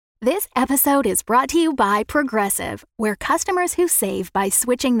This episode is brought to you by Progressive, where customers who save by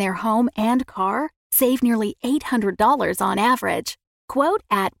switching their home and car save nearly $800 on average. Quote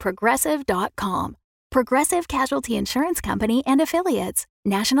at Progressive.com. Progressive Casualty Insurance Company and Affiliates.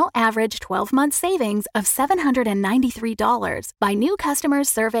 National average 12-month savings of $793 by new customers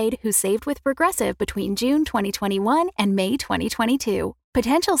surveyed who saved with Progressive between June 2021 and May 2022.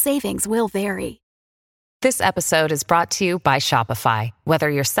 Potential savings will vary. This episode is brought to you by Shopify.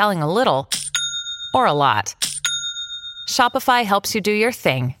 Whether you're selling a little or a lot, Shopify helps you do your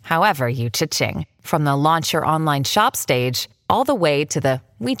thing, however you cha-ching. From the launch your online shop stage, all the way to the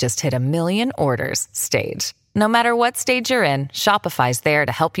we just hit 1 million orders stage. No matter what stage you're in, Shopify's there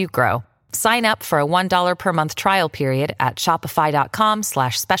to help you grow. Sign up for a $1 per month trial period at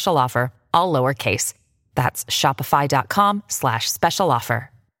shopify.com/special offer, all lowercase. That's shopify.com/special offer.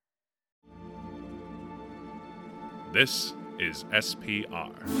 This is SPR.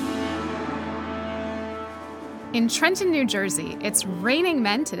 In Trenton, New Jersey, it's raining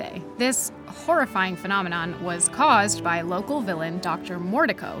men today. This horrifying phenomenon was caused by local villain Dr.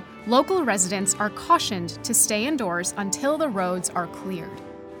 Mordico. Local residents are cautioned to stay indoors until the roads are cleared.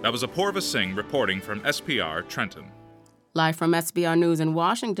 That was Apurva Singh reporting from SPR Trenton. Live from SBR News in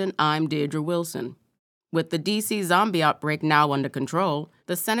Washington, I'm Deirdre Wilson. With the D.C. zombie outbreak now under control,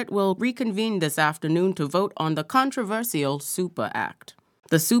 the Senate will reconvene this afternoon to vote on the controversial SUPER Act.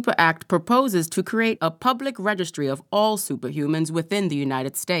 The SUPER Act proposes to create a public registry of all superhumans within the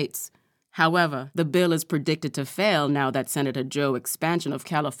United States. However, the bill is predicted to fail now that Senator Joe Expansion of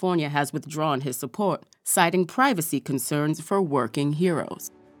California has withdrawn his support, citing privacy concerns for working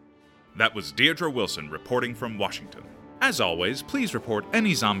heroes. That was Deirdre Wilson reporting from Washington. As always, please report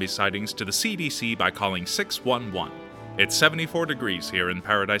any zombie sightings to the CDC by calling 611. It's 74 degrees here in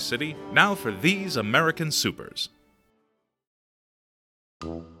Paradise City. Now for these American supers.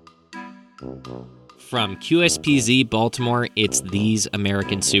 From QSPZ Baltimore, it's These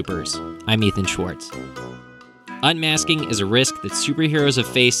American Supers. I'm Ethan Schwartz. Unmasking is a risk that superheroes have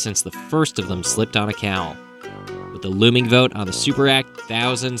faced since the first of them slipped on a cowl. With the looming vote on the Super Act,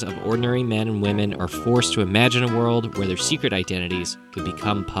 thousands of ordinary men and women are forced to imagine a world where their secret identities could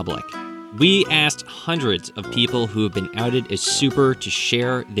become public. We asked hundreds of people who have been outed as super to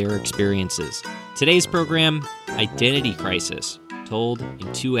share their experiences. Today's program, Identity Crisis, told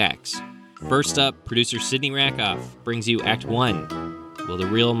in 2 acts. First up, producer Sydney Rakoff brings you Act 1. Will the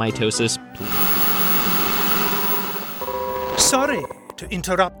real mitosis... Sorry to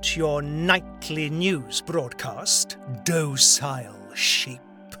interrupt your nightly news broadcast, docile sheep.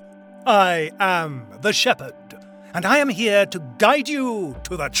 I am the shepherd, and I am here to guide you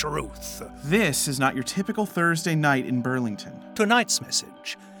to the truth. This is not your typical Thursday night in Burlington. Tonight's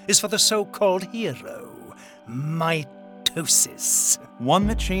message is for the so-called hero, mitosis. One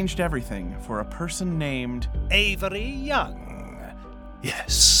that changed everything for a person named... Avery Young.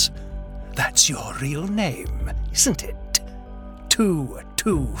 Yes, that's your real name, isn't it?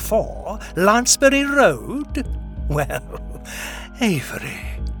 224 Lansbury Road? Well, Avery,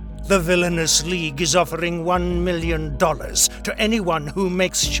 the Villainous League is offering $1 million to anyone who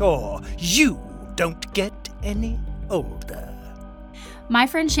makes sure you don't get any older. My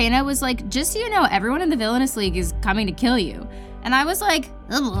friend Shayna was like, just so you know, everyone in the Villainous League is coming to kill you. And I was like,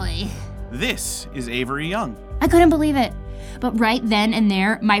 oh boy. This is Avery Young. I couldn't believe it. But right then and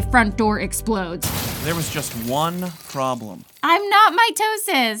there, my front door explodes. There was just one problem. I'm not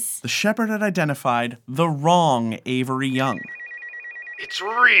mitosis. The shepherd had identified the wrong Avery Young. It's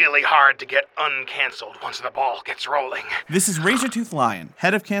really hard to get uncanceled once the ball gets rolling. This is Razortooth Lion,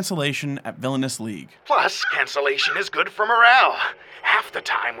 head of cancellation at Villainous League. Plus, cancellation is good for morale. Half the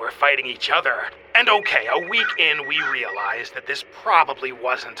time we're fighting each other. And okay, a week in, we realized that this probably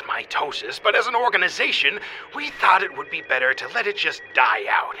wasn't mitosis, but as an organization, we thought it would be better to let it just die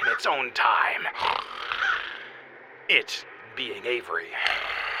out in its own time. It being Avery.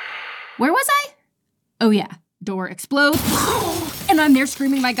 Where was I? Oh yeah, door explodes, and I'm there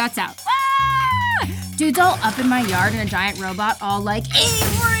screaming my guts out. Ah! Dude's all up in my yard in a giant robot, all like,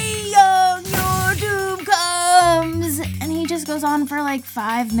 Avery Young, your doom comes! And he just goes on for like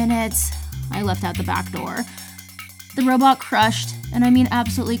 5 minutes. I left out the back door. The robot crushed, and I mean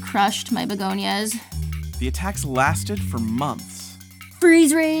absolutely crushed, my begonias. The attacks lasted for months.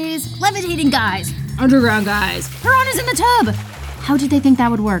 Freeze rays, levitating guys, underground guys, piranhas in the tub. How did they think that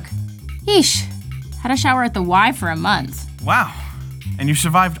would work? Yeesh. Had a shower at the Y for a month. Wow. And you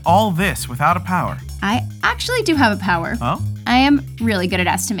survived all this without a power. I actually do have a power. Oh? I am really good at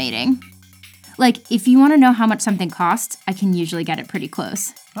estimating. Like, if you want to know how much something costs, I can usually get it pretty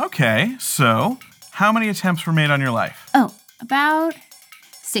close. Okay, so how many attempts were made on your life? Oh, about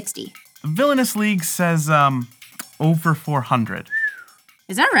 60. The Villainous League says, over 400.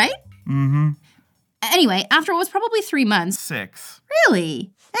 Is that right? Mm-hmm. Anyway, after what was probably 3 months... 6.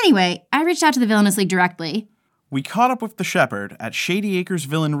 Really? Anyway, I reached out to the Villainous League directly. We caught up with the Shepherd at Shady Acres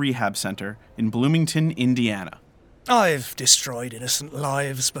Villain Rehab Center in Bloomington, Indiana. I've destroyed innocent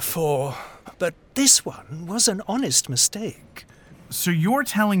lives before, but this one was an honest mistake. So you're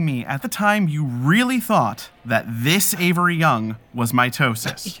telling me at the time you really thought that this Avery Young was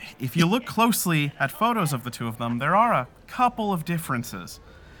mitosis? If you look closely at photos of the two of them, there are a couple of differences,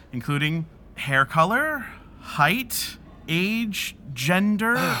 including hair color, height, age,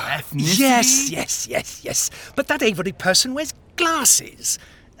 gender, ethnicity. Yes. But that Avery person wears glasses.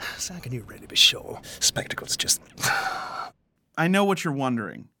 So how can you really be sure? Spectacles just... I know what you're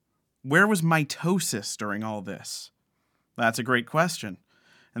wondering. Where was mitosis during all this? That's a great question.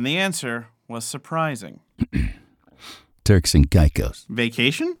 And the answer was surprising. Turks and Caicos.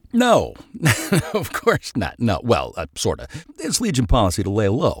 Vacation? No, of course not. No, well, sort of. It's Legion policy to lay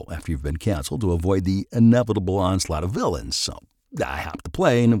low after you've been canceled to avoid the inevitable onslaught of villains. So I hopped the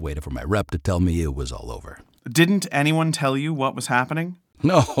plane and waited for my rep to tell me it was all over. Didn't anyone tell you what was happening?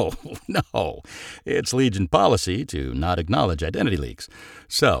 No. It's Legion policy to not acknowledge identity leaks.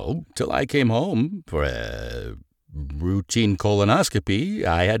 So, till I came home for a routine colonoscopy,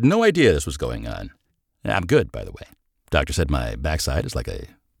 I had no idea this was going on. I'm good, by the way. Doctor said my backside is like a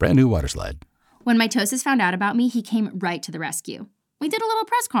brand new water slide. When Mitosis found out about me, he came right to the rescue. We did a little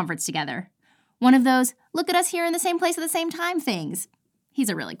press conference together. One of those, look at us here in the same place at the same time things. He's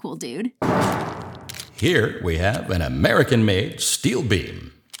a really cool dude. Here we have an American-made steel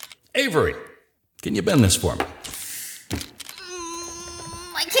beam. Avery, can you bend this for me?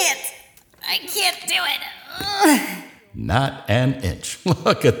 I can't do it. Ugh. Not an inch.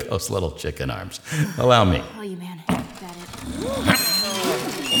 Look at those little chicken arms. Allow me. Oh, you man. Got it.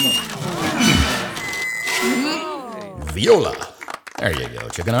 Viola. There you go,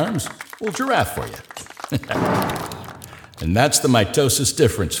 chicken arms. Little giraffe for you. And that's the mitosis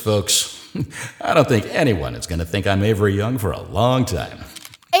difference, folks. I don't think anyone is going to think I'm Avery Young for a long time.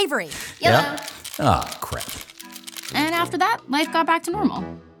 Avery. Yeah? Ah, crap. And after that, life got back to normal.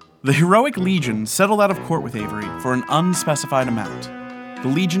 The Heroic Legion settled out of court with Avery for an unspecified amount. The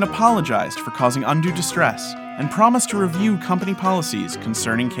Legion apologized for causing undue distress and promised to review company policies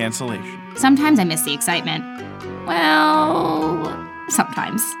concerning cancellation. Sometimes I miss the excitement. Well,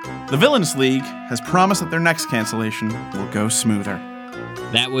 sometimes. The Villainous League has promised that their next cancellation will go smoother.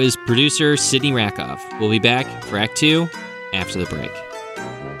 That was producer Sydney Rakoff. We'll be back for Act 2 after the break.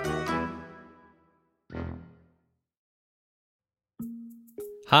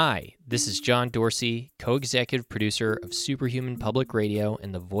 Hi, this is John Dorsey, co-executive producer of Superhuman Public Radio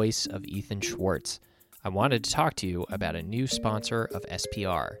and the voice of Ethan Schwartz. I wanted to talk to you about a new sponsor of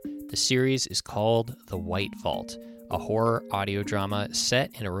SPR. The series is called The White Vault, a horror audio drama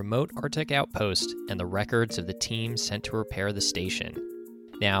set in a remote Arctic outpost and the records of the team sent to repair the station.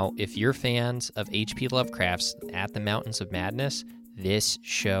 Now, if you're fans of H.P. Lovecraft's At the Mountains of Madness, this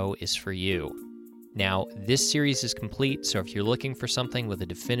show is for you. Now, this series is complete, so if you're looking for something with a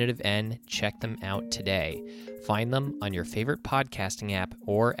definitive end, check them out today. Find them on your favorite podcasting app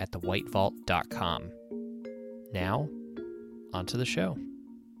or at thewhitevault.com. Now, onto the show.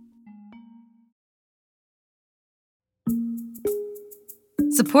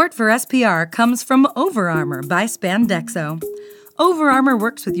 Support for SPR comes from Overarmor by Spandexo. Overarmor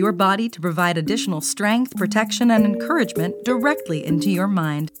works with your body to provide additional strength, protection, and encouragement directly into your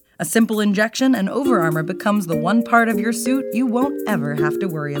mind. A simple injection and Overarmor becomes the one part of your suit you won't ever have to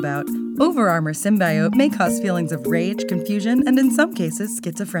worry about. Overarmor Symbiote may cause feelings of rage, confusion, and in some cases,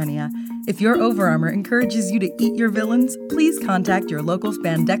 schizophrenia. If your Overarmor encourages you to eat your villains, please contact your local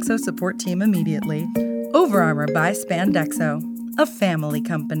Spandexo support team immediately. Overarmor by Spandexo, a family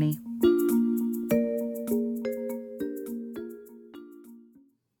company.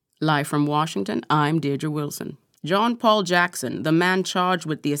 Live from Washington, I'm Deirdre Wilson. John Paul Jackson, the man charged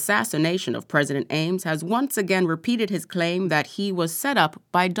with the assassination of President Ames, has once again repeated his claim that he was set up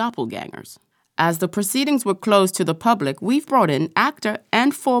by doppelgangers. As the proceedings were closed to the public, we've brought in actor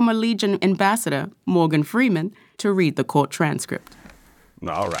and former Legion ambassador Morgan Freeman to read the court transcript.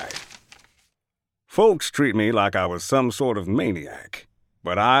 All right. Folks treat me like I was some sort of maniac,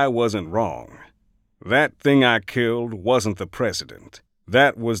 but I wasn't wrong. That thing I killed wasn't the president.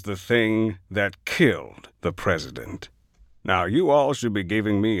 That was the thing that killed the president. Now, you all should be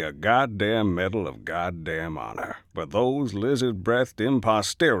giving me a goddamn medal of goddamn honor, but those lizard-breathed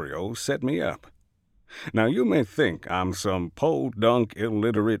impostérios set me up. Now, you may think I'm some podunk,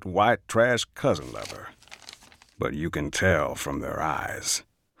 illiterate, white trash cousin lover, but you can tell from their eyes.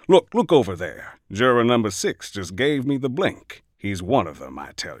 Look over there. Juror number 6 just gave me the blink. He's one of them,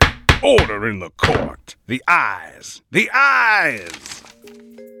 I tell you. Order in the court. The eyes. The eyes!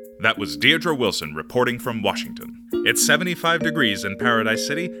 That was Deirdre Wilson reporting from Washington. It's 75 degrees in Paradise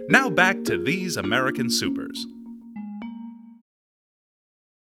City. Now back to These American Supers.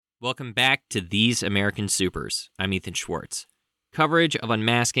 Welcome back to These American Supers. I'm Ethan Schwartz. Coverage of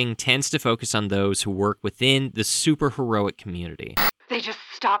unmasking tends to focus on those who work within the superheroic community. They just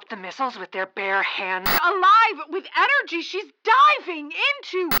stopped the missiles with their bare hands. Alive with energy she's diving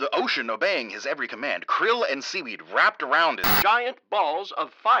into! The ocean obeying his every command, krill and seaweed wrapped around his giant balls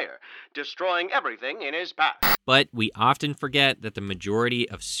of fire, destroying everything in his path. But we often forget that the majority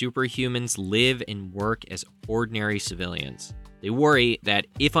of superhumans live and work as ordinary civilians. They worry that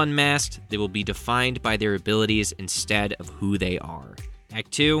if unmasked, they will be defined by their abilities instead of who they are.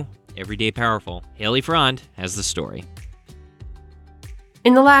 Act 2, Everyday Powerful. Haley Frond has the story.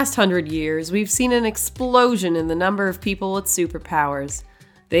 In the last 100 years, we've seen an explosion in the number of people with superpowers.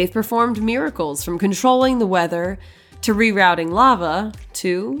 They've performed miracles from controlling the weather, to rerouting lava,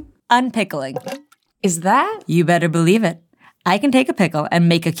 to unpickling. Is that? You better believe it. I can take a pickle and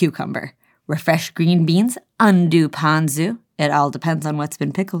make a cucumber. Refresh green beans, undo ponzu. It all depends on what's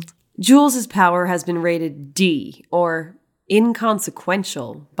been pickled. Jules' power has been rated D, or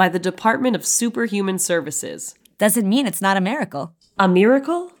inconsequential, by the Department of Superhuman Services. Doesn't mean it's not a miracle. A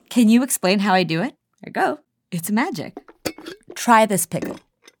miracle? Can you explain how I do it? There you go. It's magic. Try this pickle.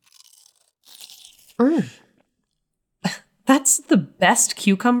 That's the best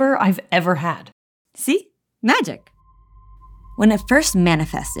cucumber I've ever had. See? Magic. When it first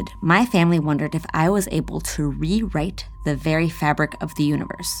manifested, my family wondered if I was able to rewrite the very fabric of the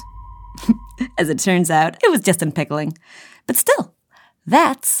universe. As it turns out, it was just unpickling. But still,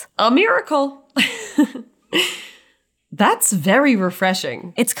 that's a miracle. That's very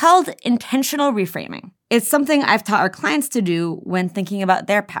refreshing. It's called intentional reframing. It's something I've taught our clients to do when thinking about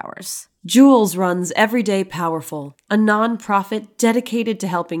their powers. Jules runs Everyday Powerful, a nonprofit dedicated to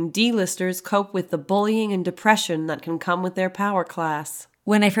helping D-listers cope with the bullying and depression that can come with their power class.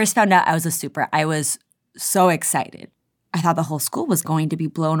 When I first found out I was a super, I was so excited. I thought the whole school was going to be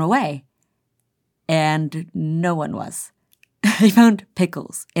blown away. And no one was. I found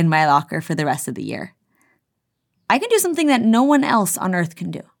pickles in my locker for the rest of the year. I can do something that no one else on Earth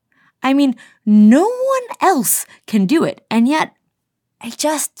can do. I mean, no one else can do it, and yet I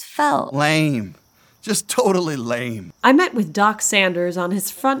just felt lame. Just totally lame. I met with Doc Sanders on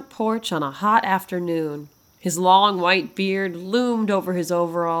his front porch on a hot afternoon. His long white beard loomed over his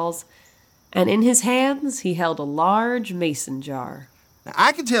overalls, and in his hands he held a large mason jar. Now,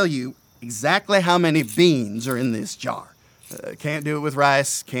 I can tell you exactly how many beans are in this jar. Can't do it with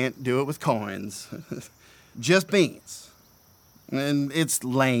rice, can't do it with coins. Just beans. And it's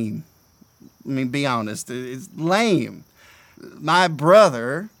lame. I mean, be honest, it's lame. My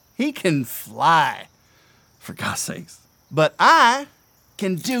brother, he can fly, for God's sakes. But I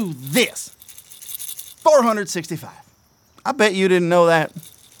can do this. 465. I bet you didn't know that.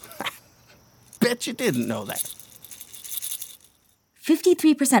 Bet you didn't know that.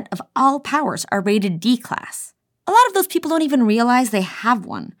 53% of all powers are rated D class. A lot of those people don't even realize they have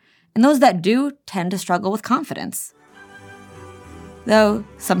one. And those that do tend to struggle with confidence. Though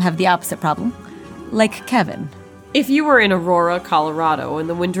some have the opposite problem, like Kevin. If you were in Aurora, Colorado in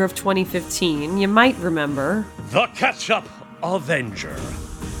the winter of 2015, you might remember the Ketchup Avenger.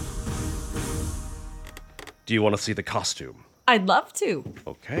 Do you want to see the costume? I'd love to.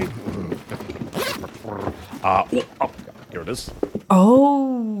 Okay. Here it is.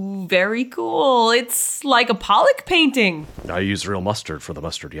 Oh, very cool. It's like a Pollock painting. I use real mustard for the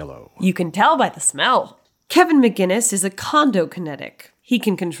mustard yellow. You can tell by the smell. Kevin McGinnis is a condokinetic. He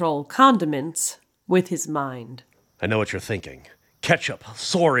can control condiments with his mind. I know what you're thinking. Ketchup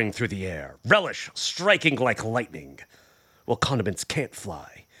soaring through the air. Relish striking like lightning. Well, condiments can't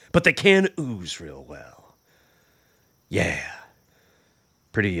fly, but they can ooze real well. Yeah.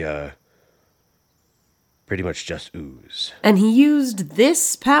 Pretty much just ooze. And he used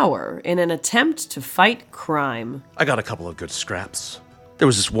this power in an attempt to fight crime. I got a couple of good scraps. There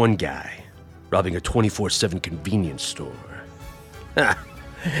was this one guy robbing a 24/7 convenience store.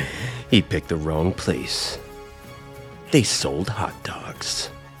 He picked the wrong place. They sold hot dogs.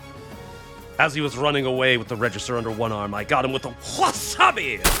 As he was running away with the register under one arm, I got him with a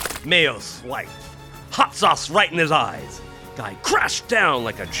wasabi! Mayo swipe. Hot sauce right in his eyes. Guy crashed down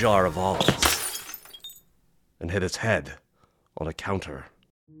like a jar of alls. And hit his head on a counter.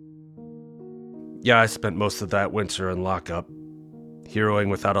 Yeah, I spent most of that winter in lockup, heroing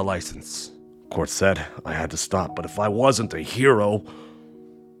without a license. Court said I had to stop, but if I wasn't a hero,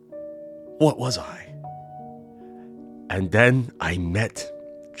 What was I? And then I met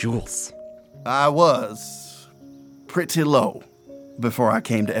Jules. I was pretty low before I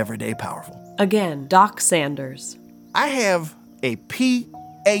came to Everyday Powerful. Again, Doc Sanders. I have a PhD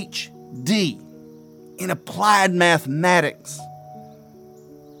in applied mathematics.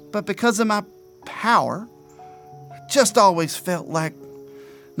 But because of my power, I just always felt like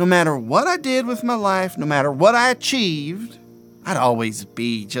no matter what I did with my life, no matter what I achieved, I'd always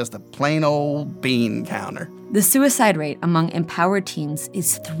be just a plain old bean counter. The suicide rate among empowered teens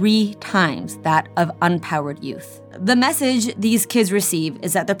is 3 times that of unpowered youth. The message these kids receive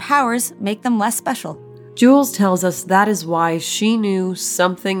is that their powers make them less special. Jules tells us that is why she knew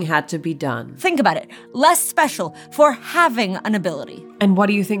something had to be done. Think about it. Less special for having an ability. And what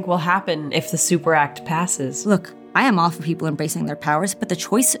do you think will happen if the Super Act passes? Look, I am all for people embracing their powers, but the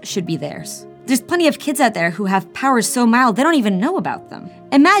choice should be theirs. There's plenty of kids out there who have powers so mild they don't even know about them.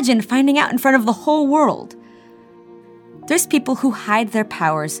 Imagine finding out in front of the whole world. There's people who hide their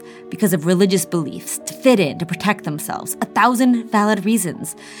powers because of religious beliefs, to fit in, to protect themselves. 1,000 valid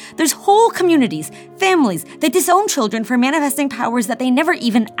reasons. There's whole communities, families that disown children for manifesting powers that they never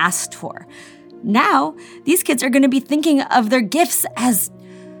even asked for. Now, these kids are going to be thinking of their gifts as,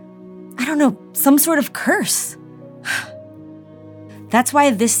 some sort of curse. That's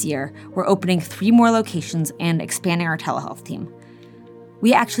why this year, we're opening 3 more locations and expanding our telehealth team.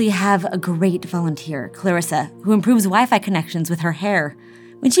 We actually have a great volunteer, Clarissa, who improves Wi-Fi connections with her hair.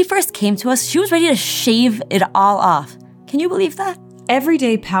 When she first came to us, she was ready to shave it all off. Can you believe that?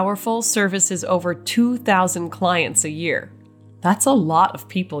 Everyday Powerful services over 2,000 clients a year. That's a lot of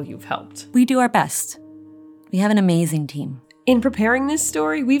people you've helped. We do our best. We have an amazing team. In preparing this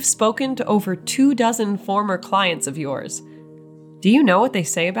story, we've spoken to over 24 former clients of yours. Do you know what they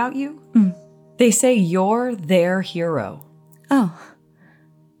say about you? They say you're their hero. Oh.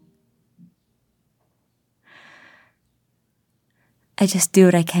 I just do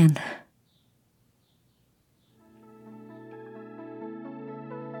what I can.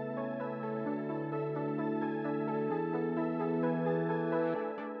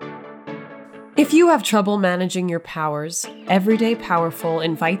 If you have trouble managing your powers, Everyday Powerful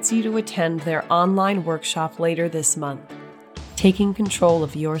invites you to attend their online workshop later this month, Taking Control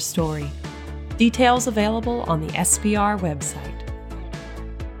of Your Story. Details available on the SPR website.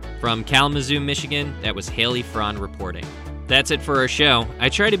 From Kalamazoo, Michigan, that was Haley Fraun reporting. That's it for our show. I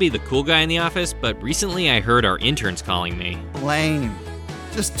try to be the cool guy in the office, but recently I heard our interns calling me. Lame.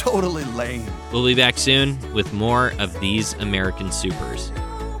 Just totally lame. We'll be back soon with more of These American Supers.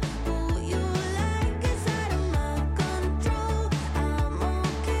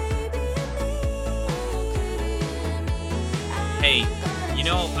 Hey,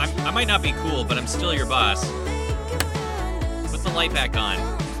 I might not be cool, but I'm still your boss. Put the light back on.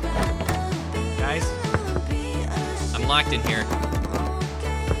 Guys? I'm locked in here.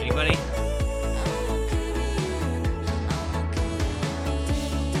 Anybody?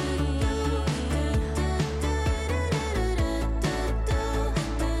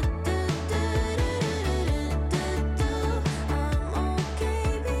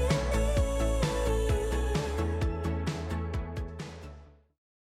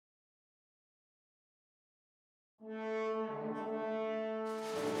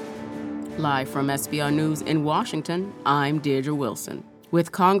 Live from SBR News in Washington, I'm Deirdre Wilson.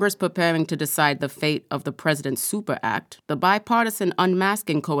 With Congress preparing to decide the fate of the President's Super Act, the Bipartisan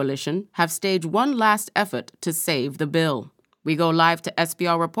Unmasking Coalition have staged one last effort to save the bill. We go live to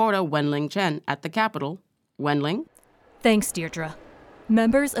SBR reporter Wenling Chen at the Capitol. Wenling? Thanks, Deirdre.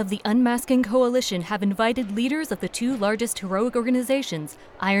 Members of the Unmasking Coalition have invited leaders of the 2 largest heroic organizations,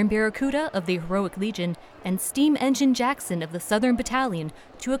 Iron Barracuda of the Heroic Legion and Steam Engine Jackson of the Southern Battalion,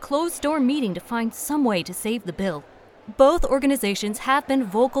 to a closed-door meeting to find some way to save the bill. Both organizations have been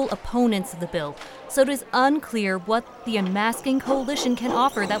vocal opponents of the bill, so it is unclear what the Unmasking Coalition can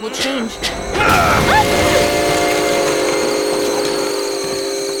offer that will change.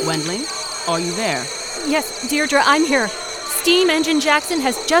 Wenling, are you there? Yes, Deirdre, I'm here. Steam Engine Jackson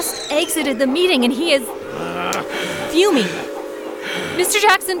has just exited the meeting and he is fuming. Mr.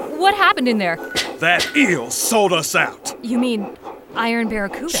 Jackson, what happened in there? That eel sold us out. You mean Iron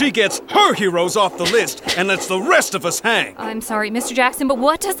Barracuda? She gets her heroes off the list and lets the rest of us hang. I'm sorry, Mr. Jackson, but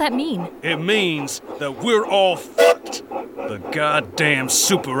what does that mean? It means that we're all fucked. The goddamn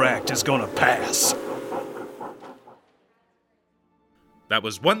Super Act is gonna pass. That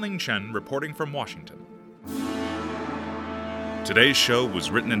was Wenling Chen reporting from Washington. Today's show was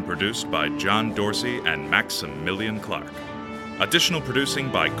written and produced by John Dorsey and Maximilian Clark. Additional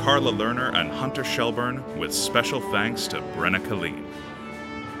producing by Carla Lerner and Hunter Shelburne, with special thanks to Brenna Colleen.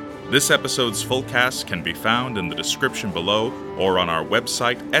 This episode's full cast can be found in the description below or on our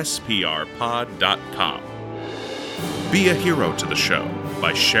website, sprpod.com. Be a hero to the show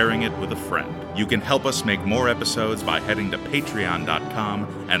by sharing it with a friend. You can help us make more episodes by heading to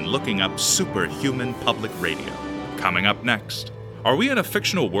patreon.com and looking up Superhuman Public Radio. Coming up next, are we in a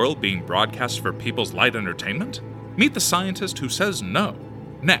fictional world being broadcast for people's light entertainment? Meet the scientist who says no.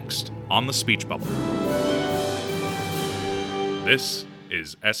 Next on The Speech Bubble. This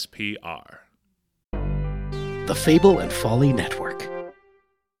is SPR. The Fable and Folly Network.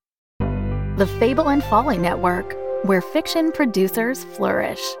 The Fable and Folly Network, where fiction producers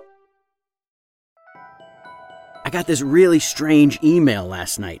flourish. I got this really strange email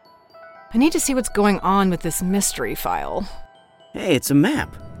last night. I need to see what's going on with this mystery file. Hey, it's a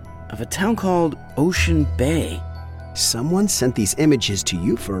map of a town called Ocean Bay. Someone sent these images to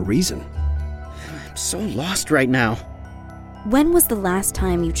you for a reason. I'm so lost right now. When was the last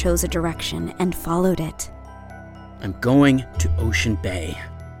time you chose a direction and followed it? I'm going to Ocean Bay.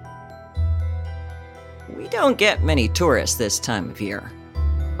 We don't get many tourists this time of year.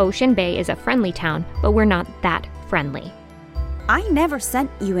 Ocean Bay is a friendly town, but we're not that friendly. I never sent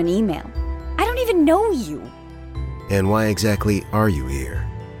you an email. I don't even know you. And why exactly are you here?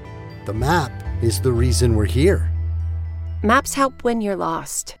 The map is the reason we're here. Maps help when you're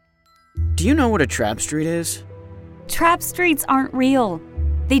lost. Do you know what a trap street is? Trap streets aren't real.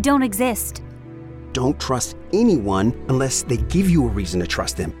 They don't exist. Don't trust anyone unless they give you a reason to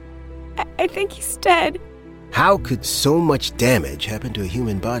trust them. I think he's dead. How could so much damage happen to a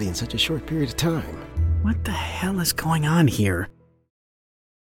human body in such a short period of time? What the hell is going on here?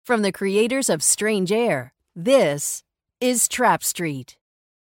 From the creators of Strange Air, this is Trap Street.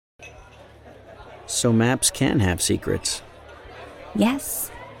 So maps can have secrets.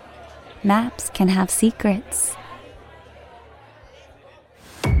 Yes. Maps can have secrets.